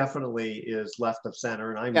 and he definitely is left of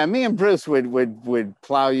center. And me and Bruce would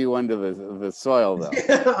plow you under the soil, though.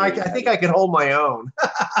 I think I could hold my own.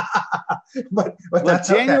 but that's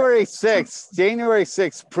January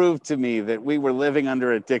 6th proved to me that we were living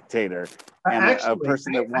under a dictator and a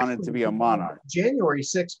person that wanted to be a monarch. January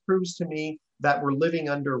 6th proves to me that we're living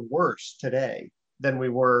under worse today than we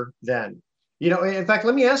were then. In fact,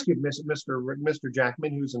 let me ask you, Mr.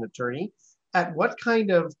 Jackman, who's an attorney, at what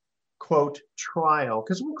kind of, quote, trial,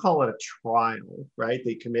 because we'll call it a trial, right?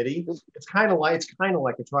 The committee, it's kind of like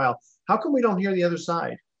a trial. How come we don't hear the other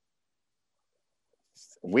side?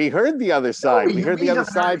 We heard the other side. We heard the other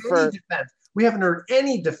side for defense. We haven't heard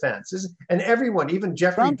any defense. And everyone, even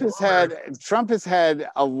Jeffrey Trump has had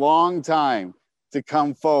a long time to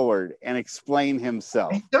come forward and explain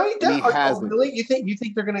himself. He hasn't. Really? You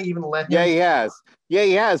think they're going to even let him? Yeah, he has. Yeah,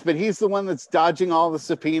 he has. But he's the one that's dodging all the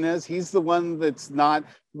subpoenas. He's the one that's not.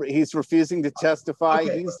 He's refusing to testify.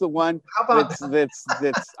 Okay. He's the one that's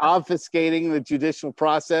obfuscating the judicial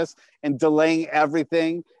process and delaying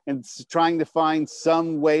everything and trying to find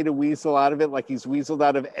some way to weasel out of it, like he's weaseled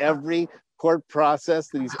out of every court process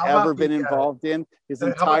that he's ever been involved in his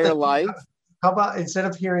entire life. How about, instead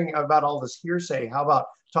of hearing about all this hearsay, how about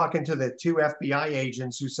talking to the two FBI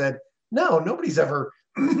agents who said, no, nobody's ever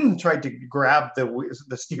tried to grab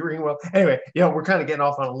the steering wheel. Anyway, we're kind of getting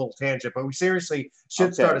off on a little tangent, but we seriously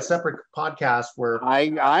should start a separate podcast where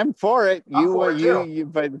I'm for it.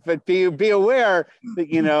 But be aware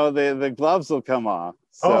that the gloves will come off.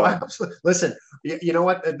 So. Oh, absolutely. Listen, you know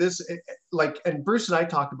what? And Bruce and I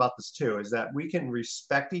talked about this too, is that we can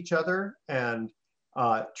respect each other and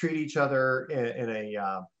treat each other in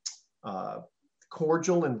a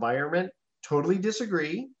cordial environment. Totally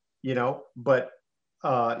disagree, but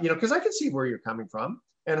because I can see where you're coming from,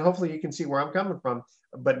 and hopefully you can see where I'm coming from,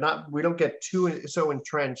 but we don't get so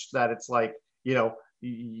entrenched that it's like,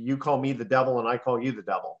 you call me the devil and I call you the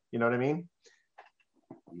devil. You know what I mean?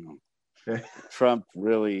 Trump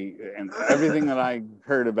really, and everything that I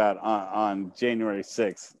heard about on January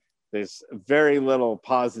 6th, there's very little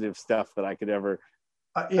positive stuff that I could ever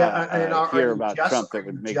hear about Trump that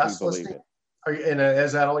would make me believe it.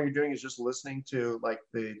 Is that all you're doing, is just listening to like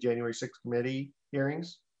the January 6th committee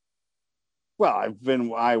hearings? Well,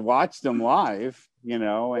 I watched them live, and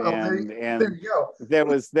there you go.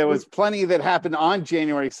 There was plenty that happened on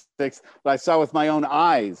January 6th that I saw with my own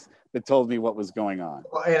eyes that told me what was going on.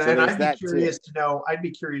 Well, and I'd be curious to know. I'd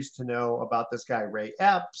be curious to know about this guy Ray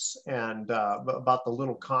Epps and about the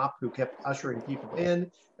little cop who kept ushering people in.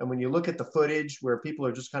 And when you look at the footage where people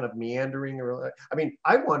are just kind of meandering,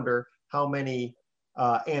 I wonder how many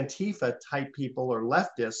Antifa type people or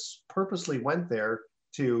leftists purposely went there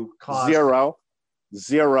to cause zero.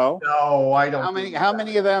 No, I don't. How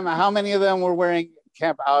many of them were wearing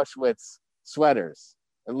Camp Auschwitz sweaters?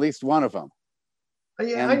 At least one of them.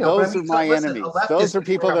 Yeah, and those are my enemies. Those are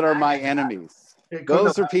people that are my enemies.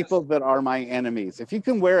 Those are people that are my enemies. If you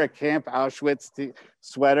can wear a Camp Auschwitz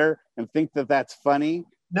sweater and think that that's funny,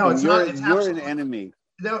 no, it's not. You're an enemy.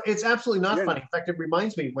 No, it's absolutely not funny. In fact, it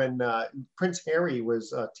reminds me when Prince Harry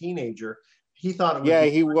was a teenager, he thought it was. Yeah,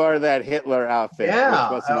 he wore that Hitler outfit. Yeah,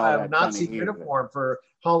 which wasn't all a that Nazi funny uniform for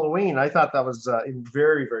Halloween. I thought that was in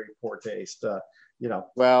very, very poor taste.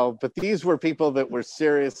 Well, but these were people that were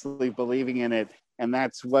seriously believing in it, and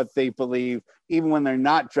that's what they believe, even when they're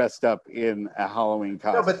not dressed up in a Halloween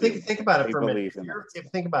costume. No, but think about it for a minute.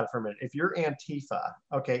 Think about it for a minute. If you're Antifa,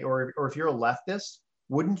 okay, or if you're a leftist,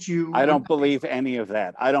 wouldn't you? I don't believe any of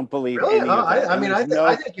that. I don't believe really? any of that.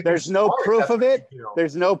 I think there's no proof of it.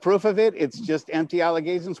 There's no proof of it. It's just empty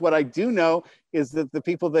allegations. What I do know is that the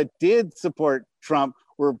people that did support Trump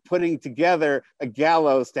were putting together a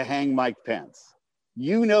gallows to hang Mike Pence.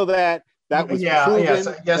 You know that. That was proven.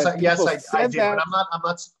 Yes, I do. But I'm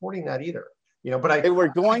not supporting that either. But they were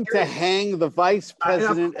going to hang the vice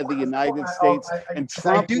president of the United States, and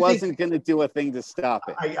Trump wasn't going to do a thing to stop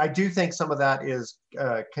it. I do think some of that is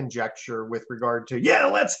conjecture with regard to,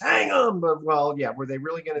 let's hang them. But, were they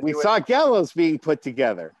really going to do it? We saw gallows being put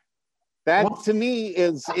together. That, to me,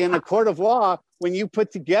 is in a court of law, when you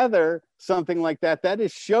put together something like that, that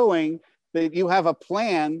is showing that you have a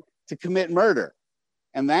plan to commit murder.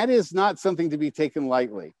 And that is not something to be taken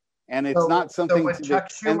lightly. And it's not something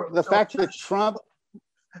the fact that Trump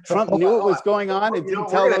knew it was going on and didn't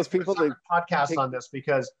tell those people to podcast on this,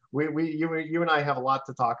 because you and I have a lot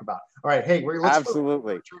to talk about. All right, hey, let's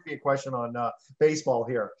absolutely go trivia question on baseball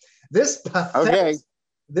here. This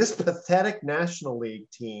pathetic National League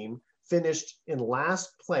team finished in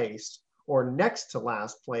last place or next to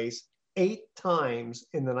last place 8 times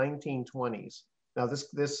in the 1920s. Now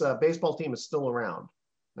this baseball team is still around.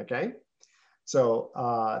 Okay. So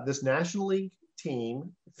this National League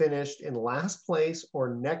team finished in last place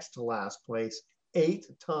or next to last place 8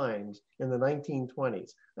 times in the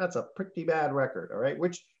 1920s. That's a pretty bad record. All right.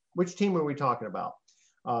 Which team are we talking about?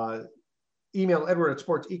 Email Edward at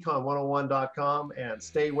sportsecon101.com and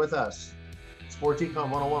stay with us. Sports Econ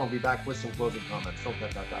 101 will be back with some closing comments. Don't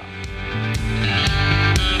cut that out.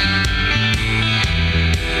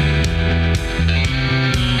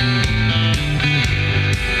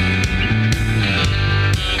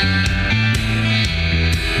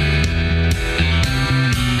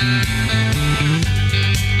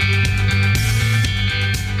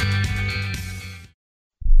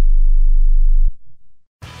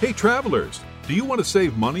 Hey travelers, do you want to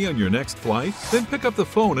save money on your next flight? Then pick up the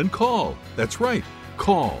phone and call. That's right,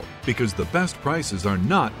 call, because the best prices are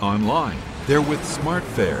not online. They're with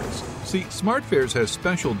SmartFares. See, SmartFares has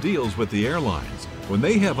special deals with the airlines. When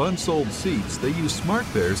they have unsold seats, they use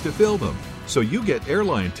SmartFares to fill them. So you get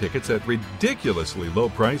airline tickets at ridiculously low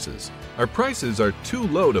prices. Our prices are too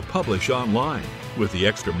low to publish online. With the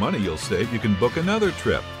extra money you'll save, you can book another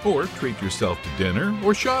trip or treat yourself to dinner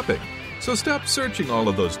or shopping. So stop searching all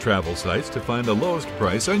of those travel sites to find the lowest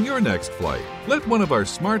price on your next flight. Let one of our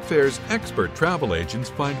SmartFares expert travel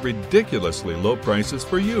agents find ridiculously low prices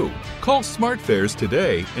for you. Call SmartFares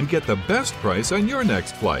today and get the best price on your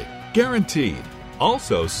next flight. Guaranteed.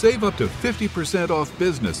 Also, save up to 50% off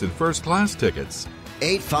business and first class tickets.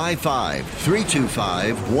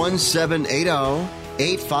 855-325-1780.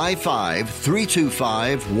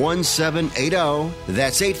 855-325-1780.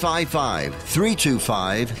 That's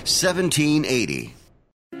 855-325-1780.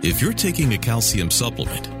 If you're taking a calcium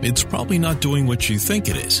supplement, it's probably not doing what you think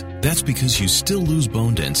it is. That's because you still lose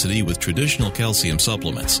bone density with traditional calcium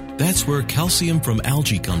supplements. That's where calcium from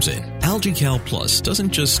algae comes in. AlgaeCal Plus doesn't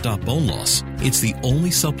just stop bone loss. It's the only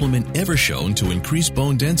supplement ever shown to increase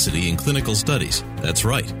bone density in clinical studies. That's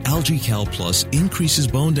right. AlgaeCal Plus increases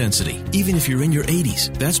bone density, even if you're in your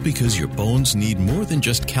 80s. That's because your bones need more than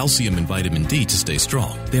just calcium and vitamin D to stay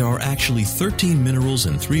strong. There are actually 13 minerals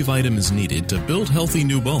and 3 vitamins needed to build healthy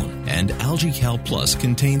new bone, and AlgaeCal Plus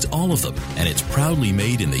contains all of them, and it's proudly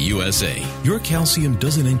made in the USA. Your calcium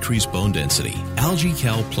doesn't increase bone density.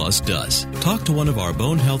 AlgaeCal Plus does. Talk to one of our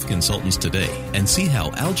bone health consultants today and see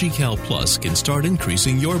how AlgaeCal Plus can start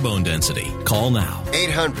increasing your bone density. Call now.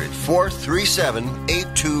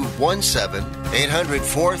 800-437-8217.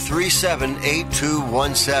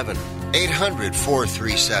 800-437-8217.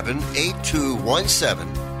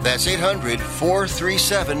 800-437-8217. That's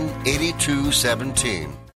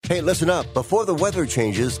 800-437-8217. Hey, listen up. Before the weather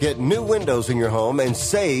changes, get new windows in your home and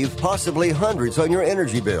save possibly hundreds on your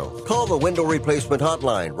energy bill. Call the Window Replacement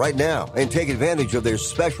Hotline right now and take advantage of their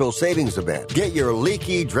special savings event. Get your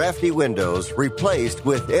leaky, drafty windows replaced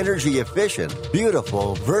with energy-efficient,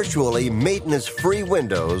 beautiful, virtually maintenance-free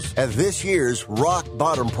windows at this year's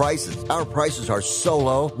rock-bottom prices. Our prices are so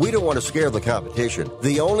low, we don't want to scare the competition.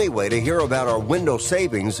 The only way to hear about our window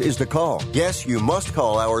savings is to call. Yes, you must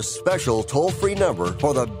call our special toll-free number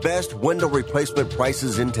for the best window replacement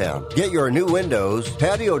prices in town. Get your new windows,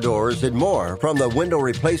 patio doors, and more from the Window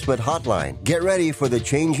Replacement Hotline. Get ready for the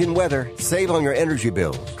change in weather. Save on your energy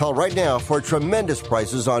bills. Call right now for tremendous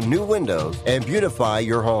prices on new windows and beautify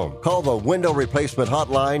your home. Call the Window Replacement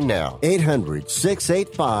Hotline now.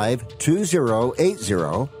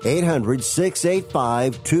 800-685-2080.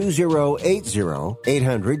 800-685-2080.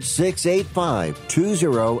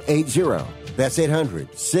 800-685-2080. That's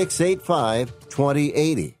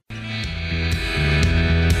 800-685-2080.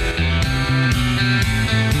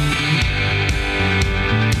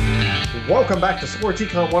 Welcome back to Sports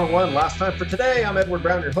Econ 101. Last time for today, I'm Edward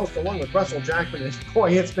Brown, your host, along with Russell Jackman. And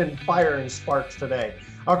boy, it's been fire and sparks today.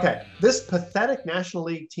 Okay, this pathetic National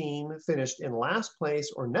League team finished in last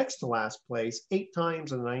place or next to last place 8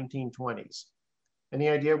 times in the 1920s. Any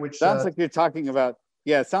idea which? Sounds like you're talking about.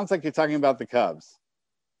 Yeah, it sounds like you're talking about the Cubs.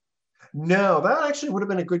 No, that actually would have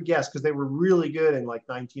been a good guess because they were really good in like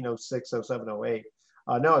 1906, 07, 08.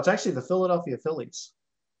 No, it's actually the Philadelphia Phillies.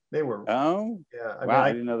 They were. Oh, yeah.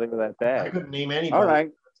 I didn't know they were that bad. I couldn't name anybody. All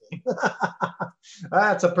right.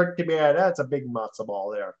 That's a pretty bad. That's a big matzo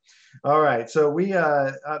ball there. All right. So we,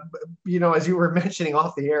 as you were mentioning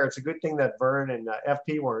off the air, it's a good thing that Vern and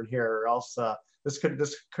FP weren't here, or else this could have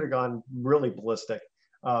gone really ballistic.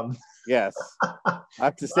 Yes, I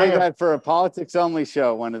have to say that for a politics only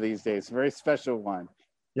show one of these days, a very special one.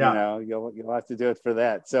 Yeah, you'll have to do it for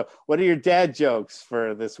that. So, what are your dad jokes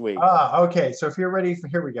for this week? Okay. So if you're ready,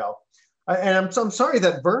 here we go. And I'm sorry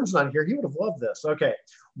that Vern's not here. He would have loved this. Okay,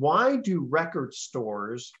 why do record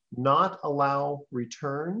stores not allow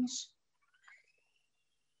returns?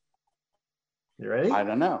 You ready? I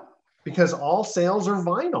don't know. Because all sales are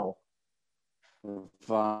vinyl.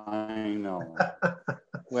 Vinyl.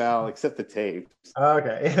 Well, except the tapes.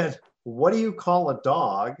 Okay. And what do you call a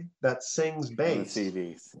dog that sings bass? The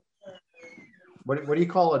CDs. What do you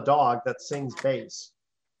call a dog that sings bass?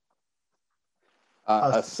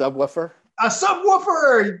 A subwoofer. A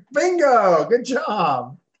subwoofer. Bingo. Good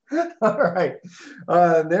job. All right.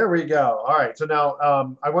 There we go. All right. So now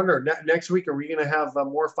I wonder next week, are we going to have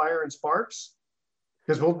more fire and sparks?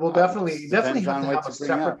 Because we'll definitely have to have a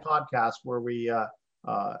separate podcast where we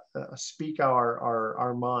speak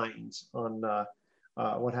our minds on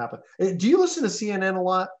what happened. Do you listen to CNN a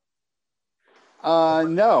lot?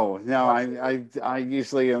 No. I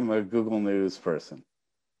usually am a Google News person.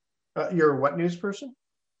 You're a what news person?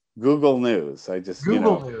 Google News. I just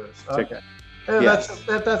Google News. Okay. Yes.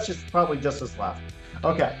 That's just probably just as left.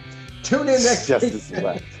 Okay. Tune in next just week. as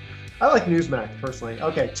left. I like Newsmax personally.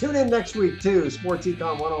 Okay, tune in next week to Sports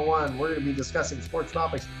Econ 101. We're going to be discussing sports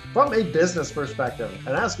topics from a business perspective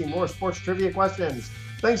and asking more sports trivia questions.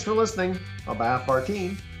 Thanks for listening. On behalf of our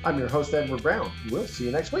team, I'm your host, Edward Brown. We'll see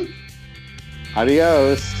you next week.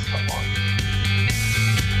 Adios.